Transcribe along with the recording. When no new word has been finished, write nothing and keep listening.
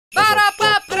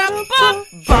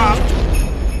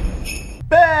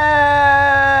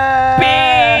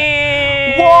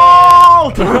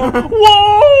Walt!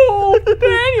 Whoa!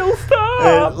 Daniel,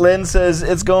 stop! Lynn says,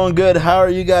 it's going good. How are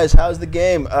you guys? How's the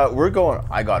game? We're going...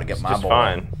 I gotta get my boy.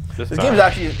 Fine. This game's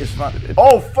actually... It's fun.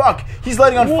 Oh, fuck! He's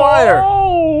lighting on fire!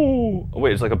 Oh,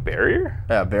 wait, it's like a barrier?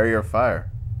 Yeah, barrier of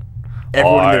fire. I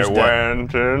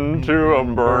went into a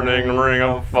burning ring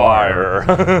of fire.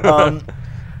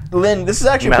 Lynn, this is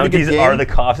actually a pretty good game. Mounties are the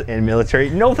cops and military.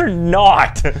 No, they're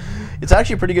not. It's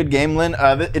actually a pretty good game, Lynn.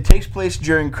 It takes place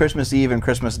during Christmas Eve and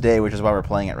Christmas Day, which is why we're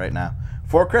playing it right now.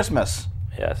 For Christmas.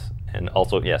 Yes, and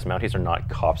also, yes, Mounties are not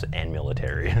cops and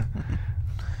military.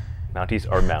 Mounties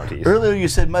are Mounties. Earlier you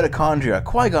said mitochondria.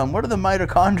 Qui-Gon, what are the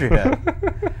mitochondria?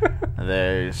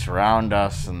 They surround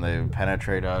us and they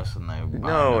penetrate us and they bind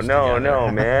us together.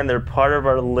 No, man. They're part of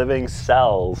our living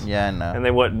cells. Yeah, I know. And they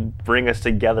would bring us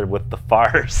together with the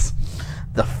farce.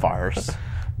 The farce.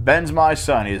 Ben's my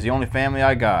son. He's the only family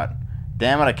I got.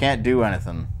 Damn it, I can't do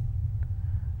anything.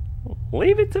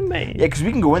 Leave it to me. Yeah, because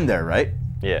we can go in there, right?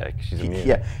 Yeah, she's immune.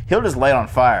 Yeah, he'll just light on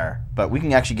fire, but we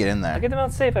can actually get in there. I'll get them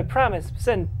out safe, I promise.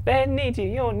 Son, Ben needs you.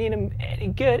 You don't need him any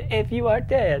good if you are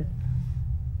dead.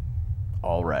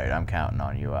 All right, I'm counting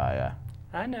on you, Aya.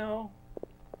 I know.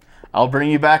 I'll bring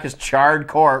you back as charred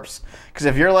corpse, because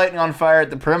if you're lighting on fire at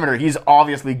the perimeter, he's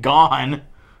obviously gone.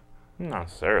 Not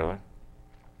necessarily.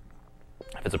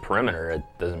 If it's a perimeter, it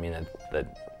doesn't mean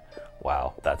that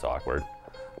wow, that's awkward.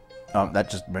 That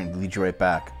just leads you right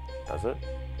back. Does it?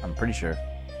 I'm pretty sure.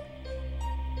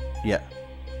 Yeah.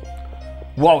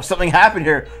 Whoa, something happened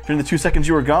here during the 2 seconds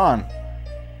you were gone.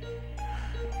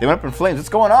 They went up in flames. What's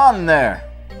going on in there?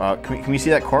 Can we see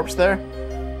that corpse there?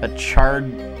 That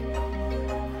charred...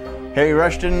 Harry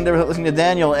rushed in, they were listening to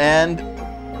Daniel, and...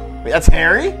 Wait, that's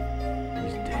Harry?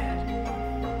 He's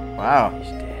dead. Wow. He's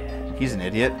dead. He's an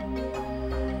idiot.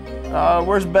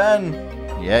 Where's Ben?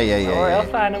 Yeah. Don't worry, I'll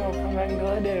find him. I'll come back and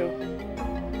go do.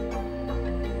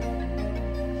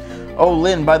 Oh,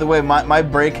 Lynn, by the way, my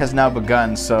break has now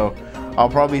begun, so I'll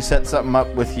probably set something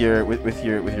up with your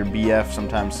BF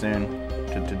sometime soon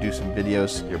to do some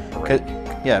videos. Your break?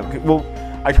 Yeah, well,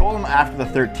 I told him after the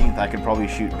 13th I could probably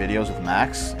shoot videos with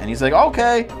Max, and he's like,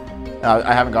 okay.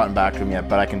 I haven't gotten back to him yet,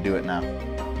 but I can do it now.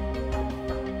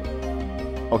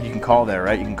 Oh, you can call there,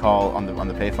 right? You can call on the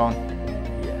payphone?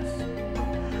 Yes.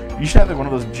 You should have like one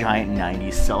of those giant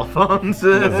 90s cell phones.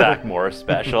 The Zach Morris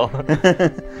special.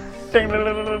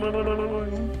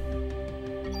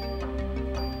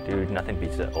 Dude, nothing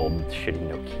beats that old shitty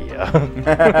Nokia.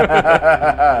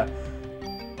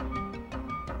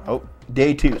 Oh,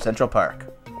 day 2, Central Park.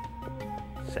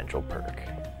 Central Perk.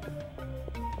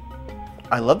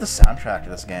 I love the soundtrack to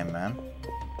this game, man.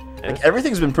 Like,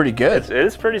 everything's been pretty good. It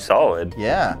is pretty solid.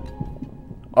 Yeah.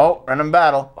 Oh, random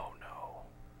battle. Oh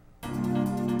no.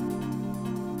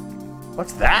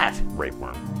 What's that?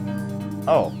 Rapeworm.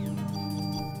 Oh.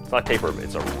 It's not tapeworm,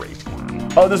 it's a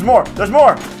rapeworm. Oh, there's more! There's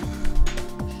more!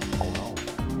 Oh no.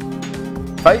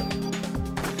 Fight?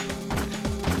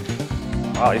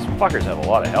 Wow, these fuckers have a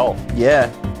lot of health. Yeah.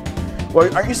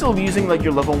 Well, aren't you still using, like,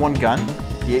 your level 1 gun?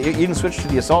 You didn't switch to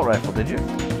the assault rifle, did you?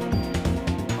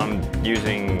 I'm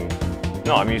using...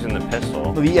 No, I'm using the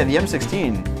pistol. Well, yeah, the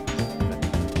M16.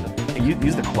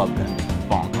 Use the club then.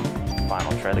 Bonk. Fine,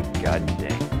 I'll try the gun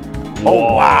ding. Oh,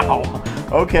 Whoa. wow!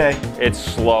 Okay. It's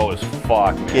slow as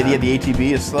fuck, man. Yeah, the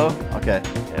ATB is slow? Okay.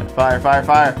 Yeah. Fire, fire,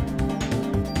 fire.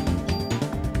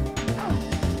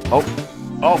 Oh.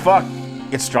 Oh, fuck.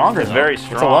 It's stronger, It's though. very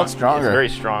strong. It's a lot stronger. It's very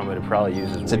strong, but it probably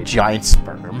uses It's a way giant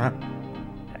sperm.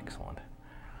 Excellent.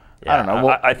 I don't know.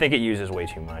 Well, I think it uses way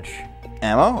too much.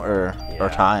 ammo or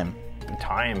time?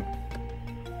 Time.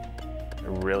 It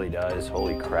really does.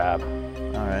 Holy crap.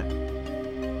 Alright.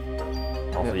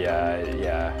 Also,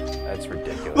 yeah, that's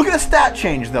ridiculous. Look at the stat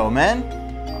change, though, man.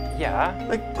 Yeah.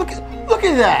 Like, look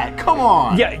at that. Come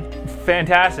on. Yeah,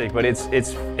 fantastic, but it's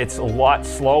a lot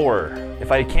slower.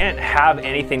 If I can't have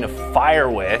anything to fire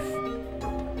with,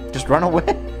 just run away.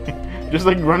 Just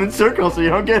like run in circles so you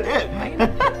don't get hit. I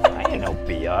ain't no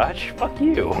biatch. Fuck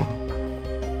you.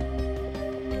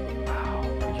 Wow.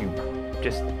 Could you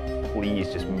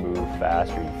please just move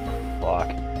faster, you fuck.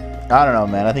 I don't know,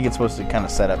 man. I think it's supposed to kind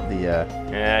of set up the. Yeah.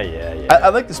 I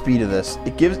like the speed of this.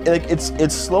 It gives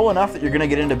it's slow enough that you're gonna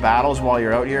get into battles while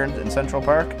you're out here in Central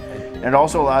Park, and it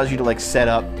also allows you to like set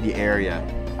up the area.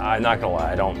 I'm not gonna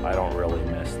lie. I don't really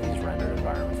miss these rendered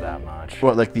environments that much.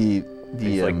 What, like these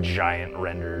like giant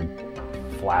rendered,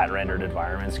 flat rendered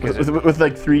environments with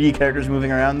like 3D characters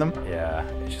moving around them? Yeah,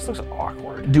 it just looks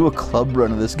awkward. Do a club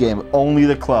run of this game. Only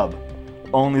the club.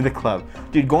 Only the club,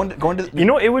 dude. Going to. You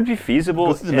know, it would be feasible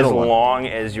Go as through the middle one. long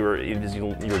as you were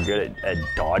good at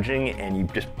dodging and you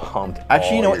just pumped.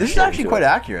 Actually, you know all what? This is your actually shit quite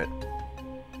into accurate. it.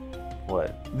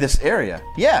 What? This area,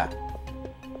 yeah.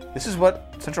 This is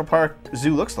what Central Park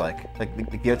Zoo looks like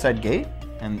the outside gate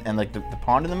and like the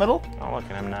pond in the middle. Oh, look,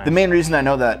 and I'm nice. The main reason I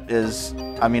know that is,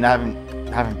 I mean, I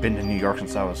haven't been to New York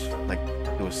since I was like,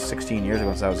 it was 16 years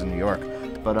ago since I was in New York.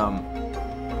 But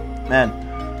man,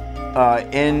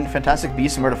 in Fantastic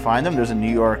Beasts and Where to Find Them, there's a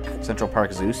New York Central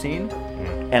Park Zoo scene,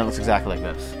 and it looks exactly like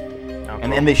this. Oh,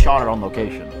 And cool. they shot it on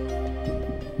location.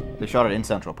 They shot it in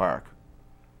Central Park.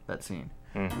 That scene.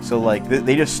 So like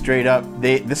they just straight up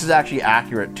this is actually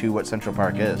accurate to what Central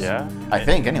Park is. Yeah, I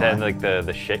think anyway. Then, like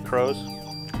the shit crows.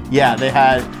 Yeah, they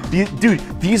had dude.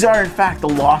 These are in fact the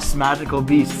lost magical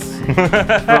beasts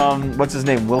from what's his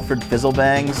name, Wilfred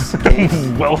Fizzlebang's case.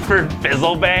 Wilford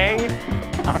Fizzlebang.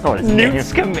 I don't know what his name Newt is.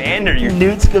 Scamander. You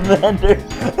Newt Scamander.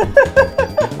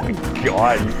 oh my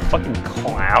god, you fucking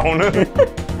clown.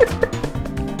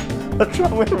 What's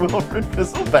wrong with Wilfred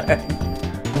Fizzlebang?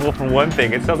 Well, for one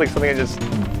thing, it sounds like something I just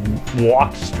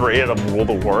walked straight out of World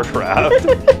of Warcraft.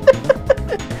 You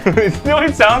know what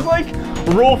it sounds like?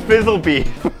 Roll Fizzle Beef.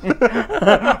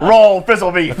 Roll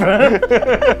Fizzle Beef.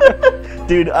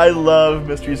 Dude, I love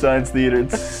Mystery Science Theater.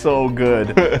 It's so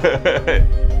good.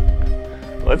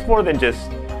 Well, it's more than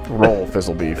just Roll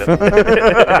Fizzle Beef.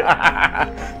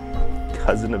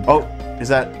 cousin of. Oh, is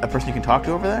that a person you can talk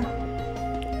to over there?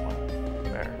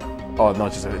 Where? Oh no,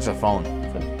 it's a phone.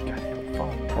 It's a goddamn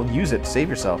phone. Well, use it. Save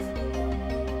yourself.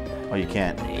 Oh, you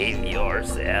can't. Save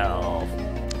yourself.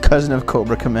 Cousin of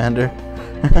Cobra Commander.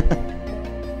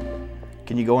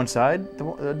 Can you go inside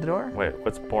the door? Wait,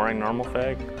 what's boring normal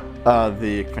fag?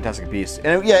 The Fantastic Beasts.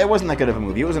 And yeah, it wasn't that good of a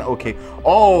movie. It was an okay.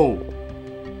 Oh!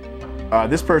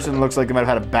 This person looks like they might have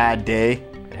had a bad day.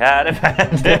 Had a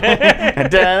bad day.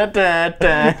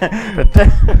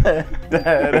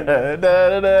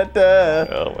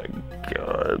 Oh my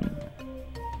god.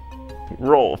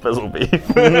 Roll Fizzle Beef.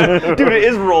 Dude, it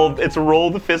is rolled. It's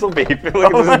rolled Fizzle Beef.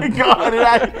 Oh my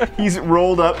god, he's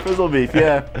rolled up Fizzle Beef,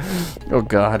 yeah. Oh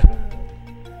god.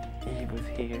 Eve was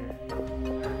here.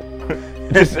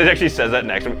 It actually says that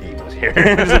next to him. Eve was here.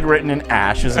 It's like written in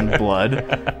ashes and blood.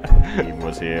 Eve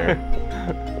was here.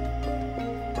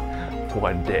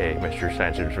 One day, Mr.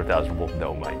 Science 3000 will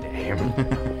know my name.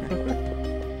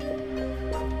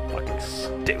 Fucking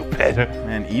stupid.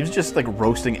 Man, Eve's just like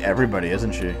roasting everybody,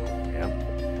 isn't she? Yeah.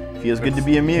 Feels good to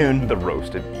be immune. The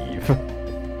roast of Eve.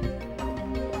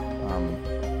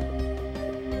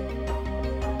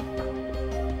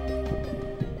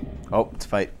 Oh, it's a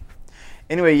fight.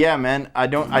 Anyway, yeah, man, I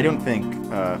don't think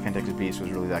Fantastic Beasts was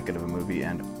really that good of a movie.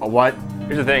 And what?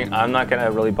 Here's the thing, I'm not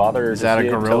gonna really bother. Is that a see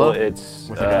it gorilla? till It's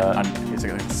With it's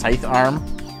like a scythe arm.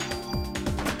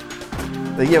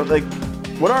 Like, yeah, like,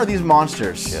 what are these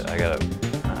monsters? shit, I gotta.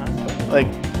 Like,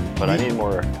 But I need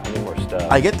more stuff.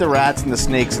 I get the rats and the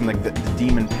snakes and like the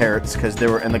demon parrots because they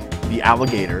were, and like the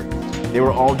alligator, they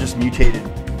were all just mutated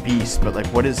beasts. But like,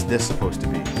 what is this supposed to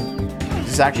be? Is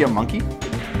this actually a monkey?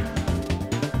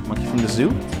 Monkey from the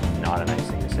zoo? Not a nice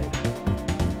thing to say.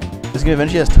 This game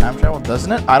eventually has time travel,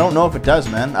 doesn't it? I don't know if it does,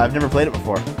 man. I've never played it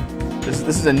before. This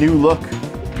is a new look.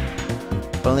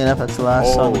 Funnily enough, that's the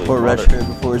last song Holy before mother. Retro,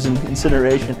 before his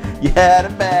incineration. You had a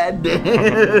bad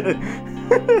day.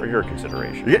 For your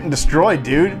consideration. You're getting destroyed,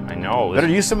 dude. I know. Better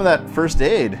use some of that first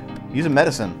aid. Use a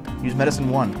medicine. Use medicine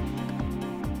 1.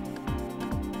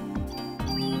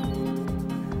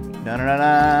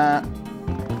 Da-da-da-da.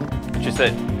 It's just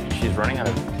that she's running out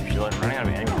of ammo.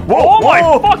 Whoa, Oh my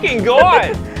whoa! fucking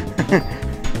god!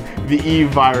 The Eve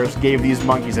virus gave these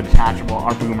monkeys a detachable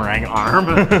boomerang arm.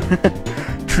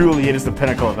 Truly, it is the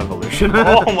pinnacle of evolution.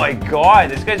 Oh my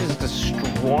god, this guy's just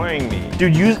destroying me.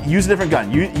 Dude, use a different gun.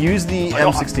 Use the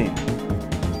M16.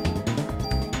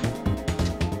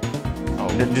 Oh,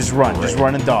 Just run. great. Just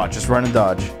run and dodge. Just run and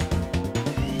dodge.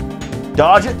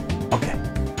 Dodge it. Okay.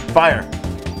 Fire.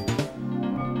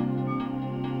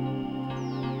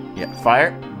 Yeah,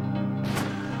 fire.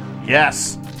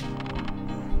 Yes.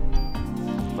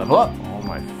 Level up. Oh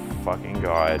my fucking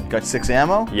god. Got 6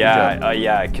 ammo? Good Yeah, job.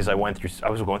 yeah, because I was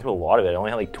going through a lot of it. I only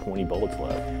had like 20 bullets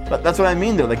left. But that's what I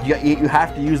mean, though. Like, you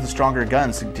have to use the stronger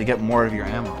guns to get more of your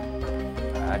ammo.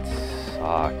 That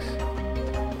sucks.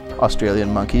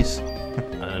 Australian monkeys.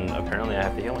 And apparently I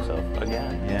have to heal myself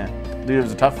again. Yeah. Dude, it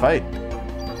was a tough fight.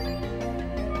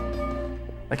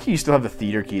 Like, you still have the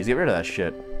theater keys. Get rid of that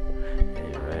shit.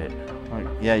 Yeah, you're right. Like,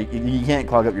 yeah, you can't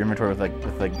clog up your inventory with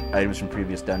like items from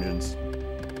previous dungeons.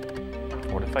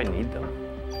 What if I need them?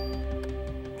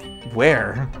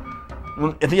 Where?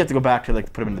 Well, I think you have to go back to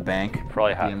like put him in the bank.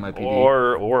 Probably have,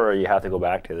 or you have to go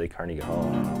back to the Carnegie Hall.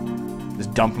 I don't know.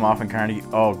 Just dump him off in Carnegie.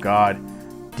 Oh God,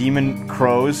 demon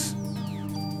crows.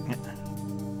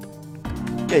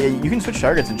 Yeah, you can switch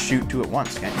targets and shoot two at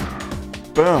once, can't you?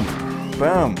 Boom,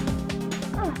 boom.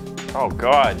 Oh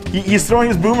God. He's throwing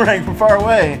his boomerang from far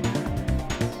away.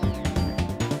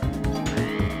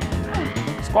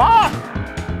 Squawk!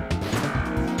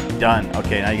 Done.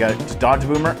 Okay, now you gotta just dodge the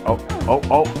boomer. Oh,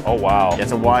 wow. Yeah,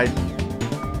 it's a wide.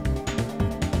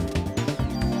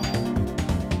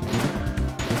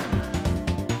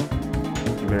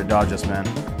 You better dodge this, man.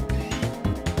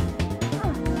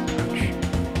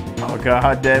 Oh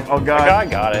God, Dave. Oh God. I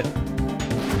got it.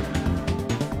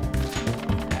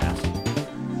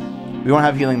 We don't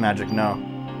have healing magic, no.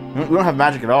 We don't have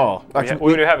magic at all. Actually,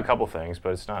 we do have a couple things,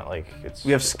 but it's not like it's.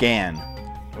 We have scan.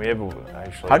 We have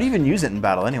actually. How do you even use it in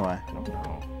battle anyway? I don't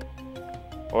know.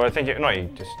 Well, I think you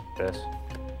just this.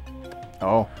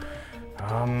 Oh.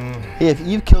 Hey, if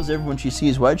Eve kills everyone she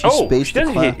sees, why'd she space she the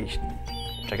doesn't clown?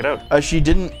 check it out. She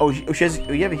didn't. Oh, she has.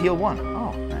 You have a heal one.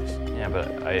 Oh, nice. Yeah,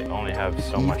 but I only have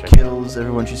so Eve much. kills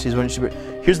everyone she sees. Here's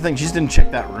the thing. She just didn't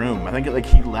check that room. I think like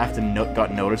he left and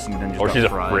got noticed and then just. Or got she's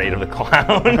fried. afraid of the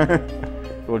clown.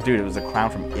 Well, dude, it was a clown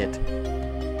from It.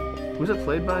 Who's it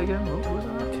played by again? Who was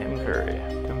that? Tim Curry.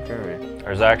 Tim Curry.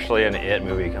 There's actually an It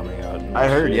movie coming out. I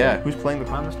heard. Yeah. Who's playing the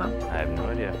clown this time? I have no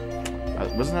idea.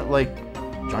 Wasn't it like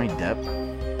Johnny Depp?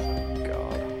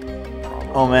 God. Probably.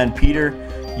 Oh man, Peter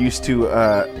used to.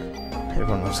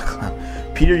 Everyone loves the clown.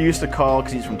 Peter used to call,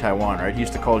 because he's from Taiwan, right? He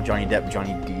used to call Johnny Depp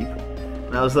Johnny Deep.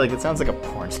 And I was like, it sounds like a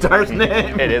porn star's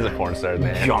name. It is a porn star's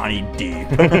name. Johnny Deep.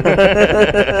 It's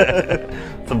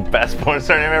the best porn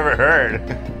star name I've ever heard.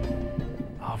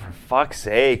 Oh, for fuck's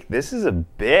sake. This is a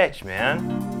bitch,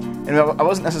 man. And I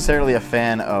wasn't necessarily a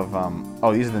fan of,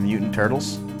 oh, these are the mutant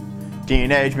turtles?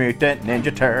 Teenage Mutant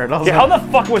Ninja Turtles. Yeah, how the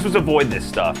fuck was I supposed to avoid this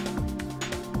stuff?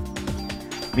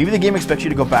 Maybe the game expects you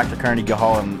to go back to Carnegie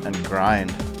Hall and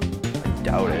grind. I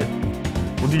doubt it.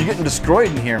 Well, dude, you're getting destroyed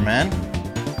in here, man.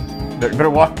 Better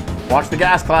watch the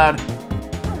gas cloud.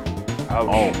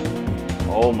 Ouch.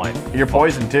 Oh my. You're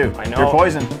poisoned too. I know. You're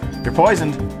poisoned. You're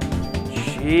poisoned.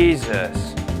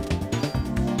 Jesus.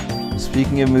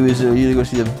 Speaking of movies, you to go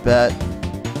see the Bat.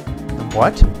 The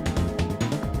what?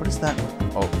 What is that?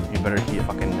 Oh, you better heal.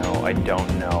 Fucking no, I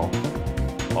don't know.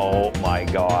 Oh my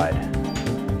God.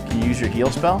 Can you use your heal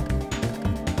spell?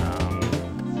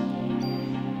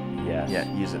 Yes. Yeah,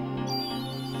 use it.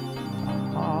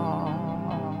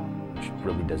 Which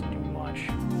really doesn't do much,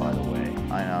 by the way.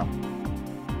 I know.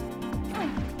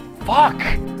 Fuck!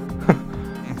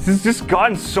 This has just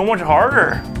gotten so much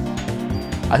harder.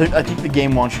 I think the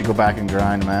game wants you to go back and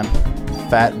grind, man.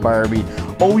 Fat Barbie.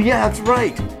 Oh yeah, that's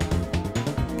right.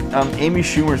 Amy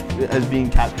Schumer is being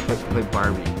captured by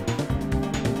Barbie.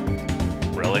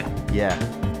 Really? Yeah.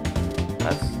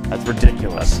 That's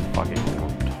ridiculous. That's fucking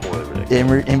totally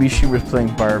ridiculous. Amy Schumer's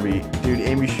playing Barbie. Dude,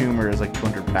 Amy Schumer is like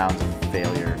 200 pounds of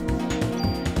failure.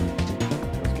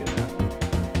 Feels good,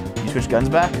 man. You switch guns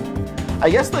back? I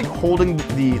guess like holding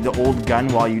the old gun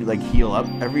while you like heal up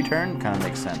every turn kind of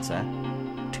makes sense, eh?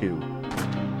 Two.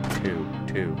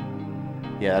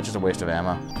 Yeah, that's just a waste of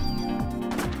ammo.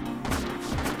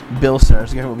 Bill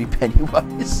Skarsgård will be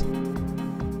Pennywise.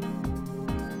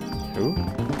 Who? You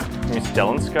mean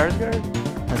Stellan Skarsgård?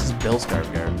 This is Bill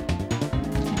Skarsgård.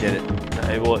 He did it.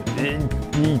 Well,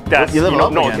 that's You level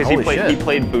up no, again. because Holy he shit.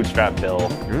 played Bootstrap Bill.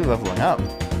 You're really leveling up.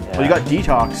 Yeah. Well, you got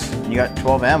detox and you got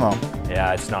 12 ammo.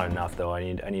 Yeah, it's not enough though. I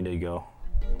need to go.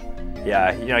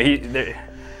 Yeah, you know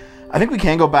I think we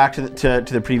can go back to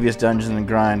the previous dungeon and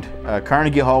grind.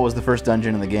 Carnegie Hall was the first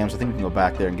dungeon in the game, so I think we can go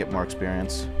back there and get more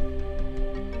experience.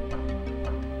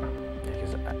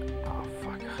 oh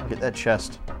fuck. Get that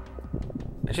chest.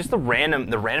 It's just the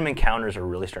random encounters are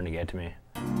really starting to get to me.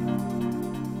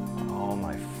 Oh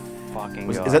my fucking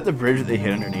god. Is that the bridge that they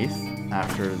hit underneath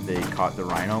after they caught the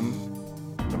rhino,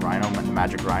 the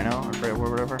magic rhino, or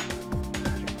whatever?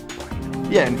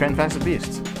 Yeah, in Fantastic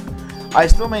Beasts. I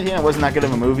still maintain it wasn't that good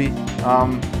of a movie.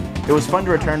 It was fun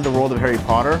to return to the world of Harry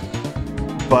Potter,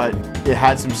 but it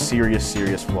had some serious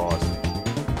flaws.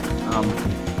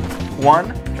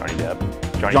 One, Johnny Depp.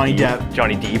 Johnny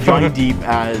Depp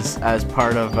as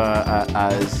part of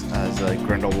as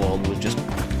Grindelwald was just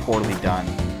poorly done.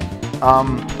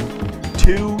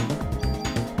 Two,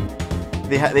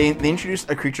 they introduced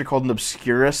a creature called an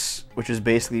Obscurus, which is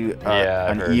basically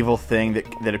an evil thing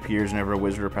that appears whenever a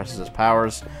wizard represses his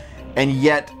powers, and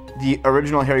yet the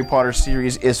original Harry Potter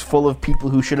series is full of people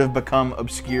who should have become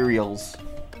Obscurials.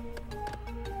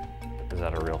 Is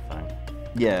that a real thing?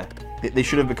 Yeah. they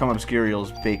should have become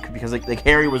Obscurials because like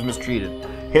Harry was mistreated.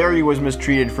 Harry was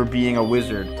mistreated for being a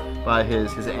wizard by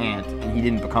his aunt, and he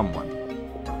didn't become one.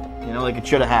 You know, like it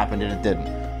should have happened and it didn't.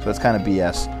 So it's kind of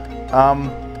BS.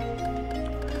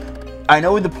 I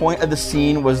know the point of the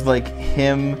scene was like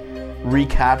him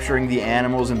recapturing the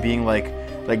animals and being like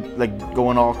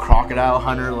going all crocodile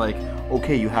hunter, like,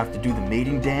 okay, you have to do the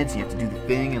mating dance, you have to do the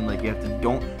thing, and like you have to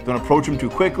don't approach him too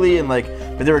quickly, and like,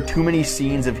 but there are too many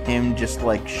scenes of him just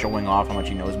like showing off how much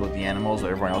he knows about the animals,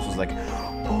 where everyone else was like,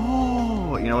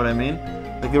 oh, you know what I mean?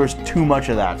 Like there was too much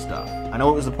of that stuff. I know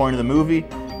it was the point of the movie,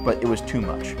 but it was too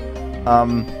much.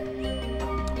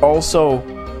 Also,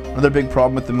 another big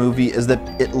problem with the movie is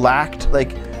that it lacked,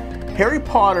 like, Harry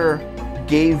Potter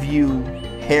gave you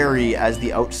Harry as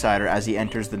the outsider as he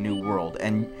enters the new world,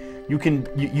 and you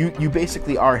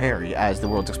basically are Harry as the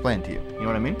world's explained to you. You know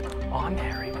what I mean? I'm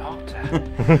Harry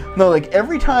Potter. No, like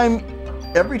every time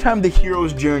the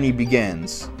hero's journey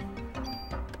begins,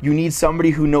 you need somebody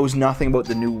who knows nothing about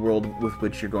the new world with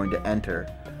which you're going to enter,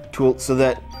 so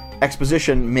that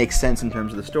exposition makes sense in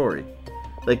terms of the story.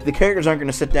 Like, the characters aren't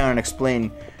going to sit down and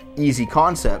explain easy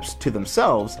concepts to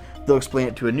themselves, they'll explain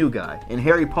it to a new guy. In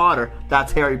Harry Potter,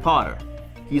 that's Harry Potter.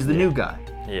 He's the new guy.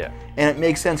 Yeah. And it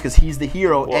makes sense because he's the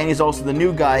hero, and he's also the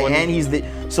new guy, and he's the...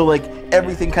 So, like,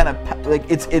 everything kind of... Like,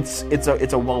 it's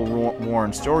a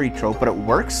well-worn story trope, but it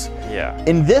works. Yeah.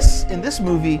 In this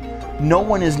movie, no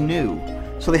one is new.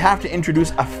 So they have to introduce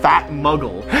a fat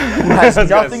muggle who has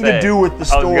nothing to do with the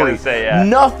story. I was gonna say, yeah.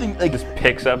 Nothing, like... Just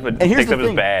picks up and here's his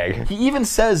thing, bag. He even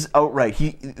says outright,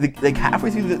 like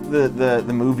halfway through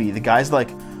the movie, the guy's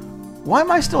like, why am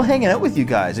I still hanging out with you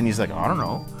guys? And he's like, I don't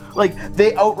know. Like,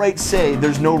 they outright say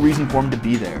there's no reason for him to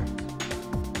be there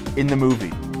in the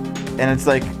movie. And it's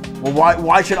like, well,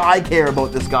 why should I care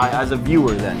about this guy as a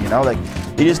viewer then, you know? Like,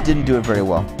 they just didn't do it very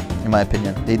well, in my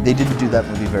opinion. They didn't do that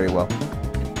movie very well.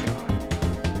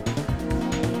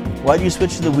 Why do you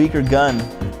switch to the weaker gun?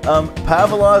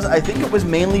 Pavlov's, I think it was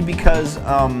mainly because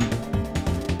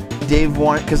Dave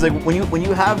wanted, because like when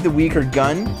you have the weaker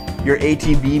gun, your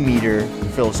ATB meter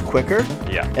fills quicker.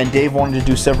 Yeah. And Dave wanted to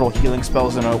do several healing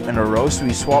spells in a row, so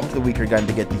he swapped the weaker gun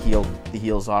to get the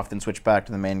heals off, then switched back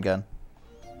to the main gun.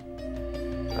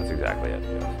 That's exactly it.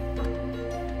 Yes.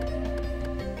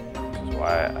 Which is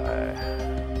why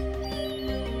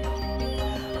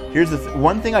Here's the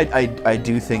one thing I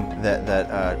do think that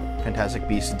Fantastic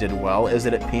Beasts did well is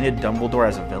that it painted Dumbledore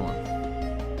as a villain.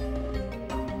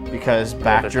 Because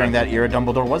back during that era,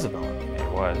 Dumbledore was a villain. He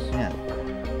was. Yeah.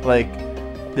 Like,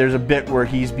 there's a bit where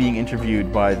he's being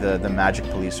interviewed by the magic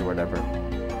police or whatever.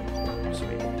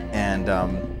 Sweet. And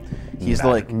he's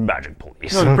like magic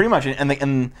police. No, pretty much.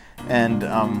 And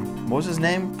what was his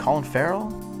name? Colin Farrell,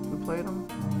 who played him?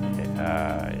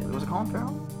 Was it Colin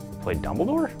Farrell? Played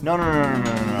Dumbledore? No.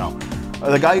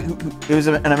 The guy who it was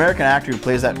an American actor who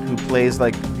plays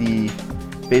like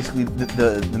basically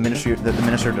the minister of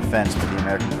defense, but the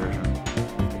American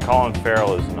version. Colin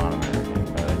Farrell is non-American,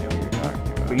 but I know what you're talking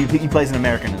about. But he plays an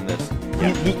American in this.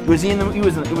 Yeah. It was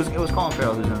Colin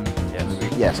Farrell who's in the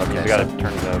movie. Yes. Okay. He's got to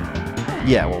turn it up.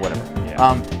 Yeah. Well, whatever.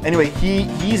 Yeah. Anyway,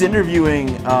 he's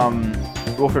interviewing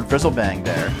Wilfred Frizzlebang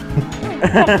there.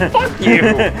 Fuck you.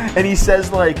 And he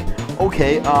says like,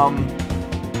 okay,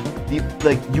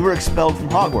 you were expelled from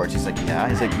Hogwarts. He's like, yeah.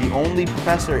 He's like, the only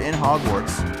professor in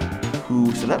Hogwarts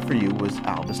who stood up for you was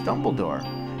Albus Dumbledore.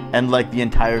 And like the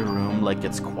entire room like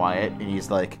gets quiet, and he's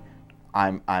like,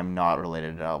 I'm not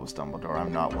related to Albus Dumbledore.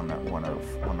 I'm not one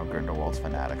of Grindelwald's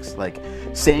fanatics. Like,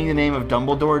 saying the name of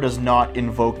Dumbledore does not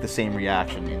invoke the same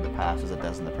reaction in the past as it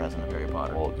does in the present of Harry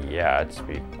Potter. Well, yeah, it's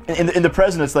speak. In the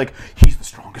present, it's like, he's the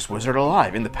strongest wizard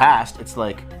alive. In the past, it's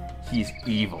like, he's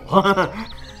evil.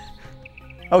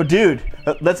 Oh, dude,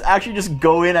 let's actually just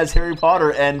go in as Harry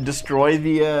Potter and destroy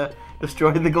the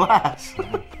glass.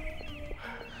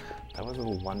 That was a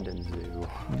London Zoo.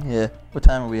 Yeah. What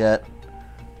time are we at?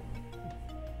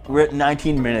 We're at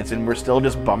 19 minutes and we're still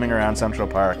just bumming around Central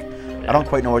Park. Yeah. I don't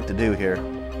quite know what to do here.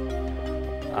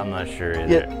 I'm not sure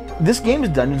either. Yeah, this game's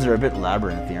dungeons are a bit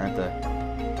labyrinthy, aren't they?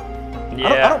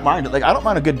 Yeah. I don't mind it. Like, I don't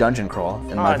mind a good dungeon crawl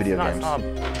in my video games.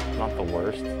 It's not the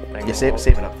worst thing. Yeah,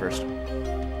 save it up first.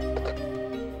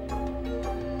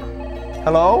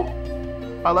 Hello?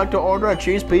 I'd like to order a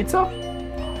cheese pizza. Oh,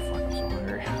 fuck, I'm so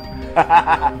hungry.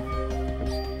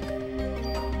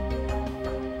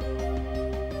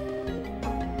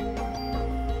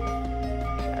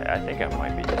 I think I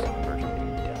might be just on the verge of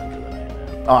being done for the night,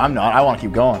 man. Oh, I'm not. I want to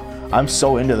keep going. I'm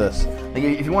so into this. Like,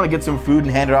 if you want to get some food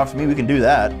and hand it off to me, we can do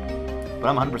that. But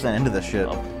I'm 100% into this shit.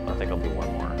 I think I'll do one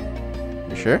more.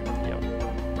 You sure? Yep.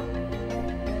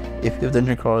 If you have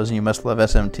dungeon crawlers and you must love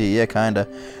SMT, yeah, kinda.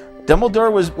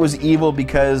 Dumbledore was evil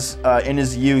because in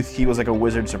his youth he was like a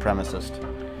wizard supremacist.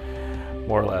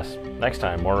 More or less. Next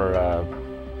time, more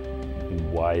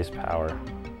wise power.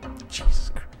 Jesus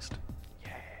Christ.